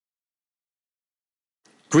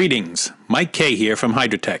Greetings, Mike K here from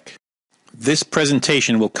HydraTech. This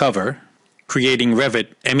presentation will cover creating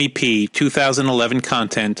Revit MEP 2011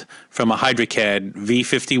 content from a HydraCAD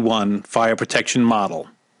V51 fire protection model.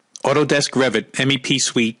 Autodesk Revit MEP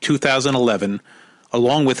Suite 2011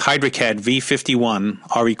 along with HydraCAD V51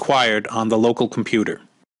 are required on the local computer.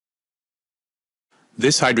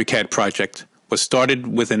 This HydraCAD project was started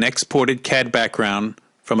with an exported CAD background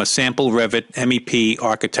from a sample Revit MEP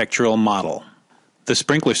architectural model. The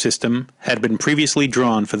sprinkler system had been previously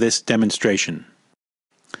drawn for this demonstration.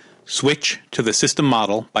 Switch to the system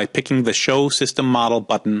model by picking the Show System Model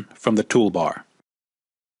button from the toolbar.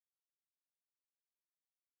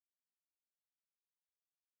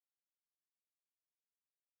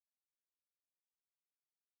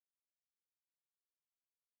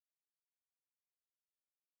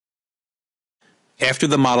 After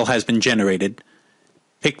the model has been generated,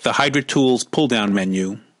 pick the Hydra Tools pull-down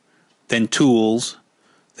menu, then Tools,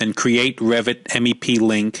 then Create Revit MEP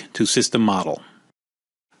link to System Model.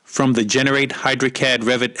 From the Generate HydraCAD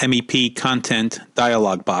Revit MEP Content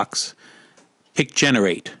dialog box, pick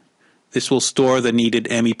Generate. This will store the needed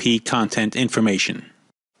MEP content information.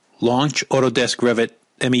 Launch Autodesk Revit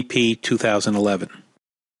MEP 2011.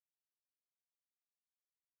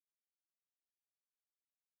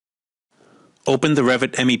 Open the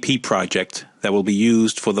Revit MEP project that will be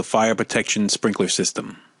used for the fire protection sprinkler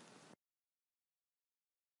system.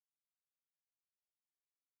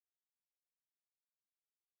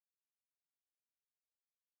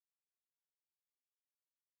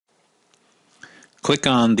 Click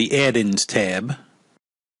on the Add-ins tab,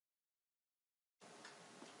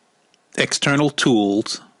 External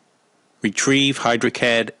Tools, Retrieve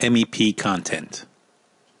HydraCAD MEP Content.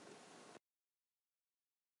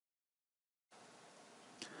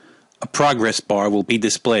 A progress bar will be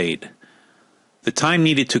displayed. The time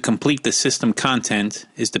needed to complete the system content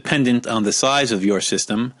is dependent on the size of your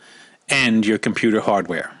system and your computer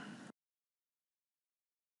hardware.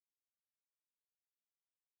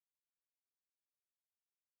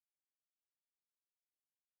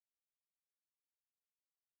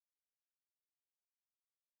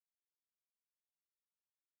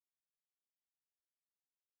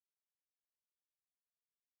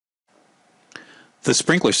 The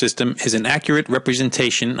sprinkler system is an accurate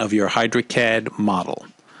representation of your HydraCAD model.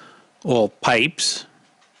 All pipes,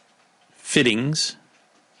 fittings,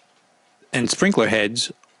 and sprinkler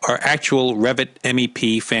heads are actual Revit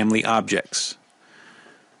MEP family objects.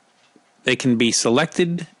 They can be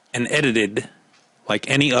selected and edited like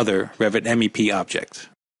any other Revit MEP object.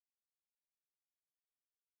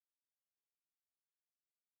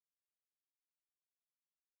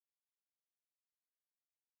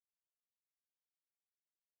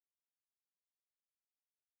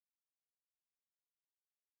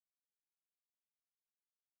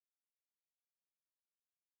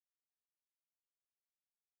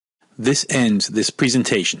 This ends this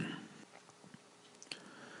presentation.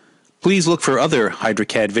 Please look for other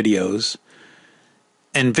HydraCAD videos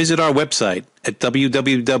and visit our website at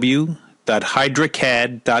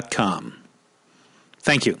www.hydracad.com.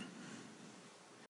 Thank you.